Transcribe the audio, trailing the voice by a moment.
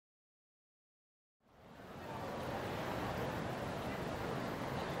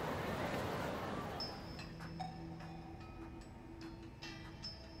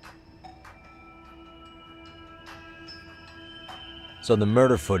So the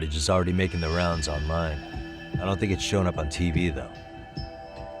murder footage is already making the rounds online. I don't think it's showing up on TV, though.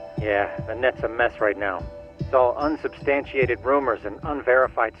 Yeah, the net's a mess right now. It's all unsubstantiated rumors and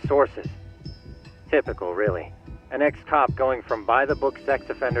unverified sources. Typical, really. An ex-cop going from by-the-book sex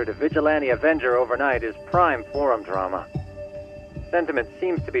offender to vigilante avenger overnight is prime forum drama. Sentiment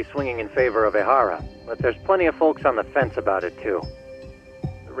seems to be swinging in favor of Ehara, but there's plenty of folks on the fence about it, too.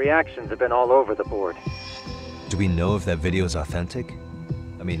 The reactions have been all over the board. Do we know if that video is authentic?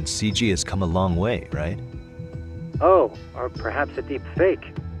 I mean, CG has come a long way, right? Oh, or perhaps a deep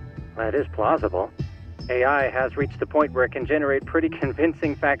fake. That is plausible. AI has reached the point where it can generate pretty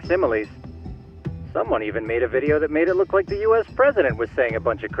convincing facsimiles. Someone even made a video that made it look like the US president was saying a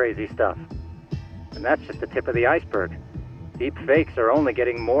bunch of crazy stuff. And that's just the tip of the iceberg. Deep fakes are only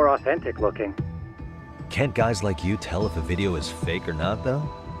getting more authentic looking. Can't guys like you tell if a video is fake or not, though?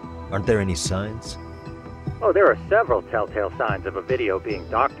 Aren't there any signs? Oh, there are several telltale signs of a video being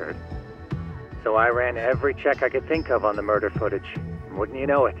doctored. So I ran every check I could think of on the murder footage. And wouldn't you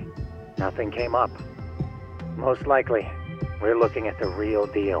know it, nothing came up. Most likely, we're looking at the real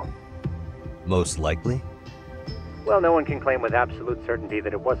deal. Most likely? Well, no one can claim with absolute certainty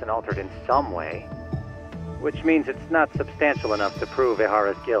that it wasn't altered in some way. Which means it's not substantial enough to prove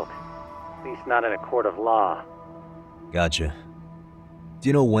Ehara's guilt. At least not in a court of law. Gotcha. Do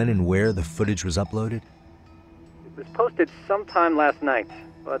you know when and where the footage was uploaded? It was posted sometime last night,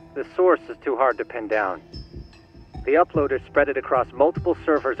 but the source is too hard to pin down. The uploaders spread it across multiple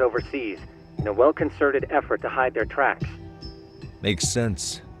servers overseas in a well-concerted effort to hide their tracks. Makes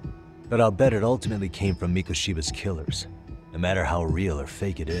sense. But I'll bet it ultimately came from Mikoshiba's killers, no matter how real or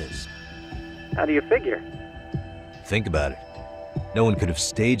fake it is. How do you figure? Think about it. No one could have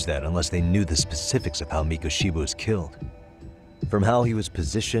staged that unless they knew the specifics of how Mikoshiba was killed. From how he was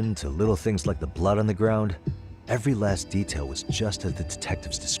positioned to little things like the blood on the ground, every last detail was just as the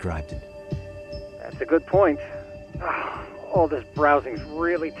detectives described it. That's a good point. All this browsing's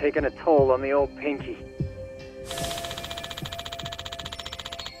really taken a toll on the old pinky.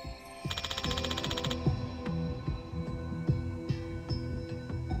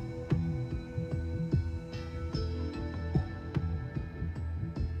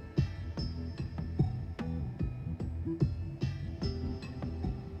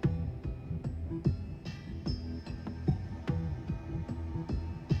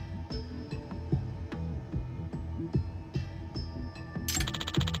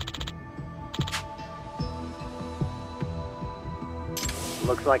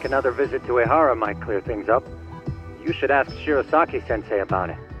 Looks like another visit to Ehara might clear things up. You should ask Shirosaki-sensei about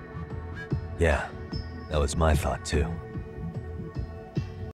it. Yeah, that was my thought too.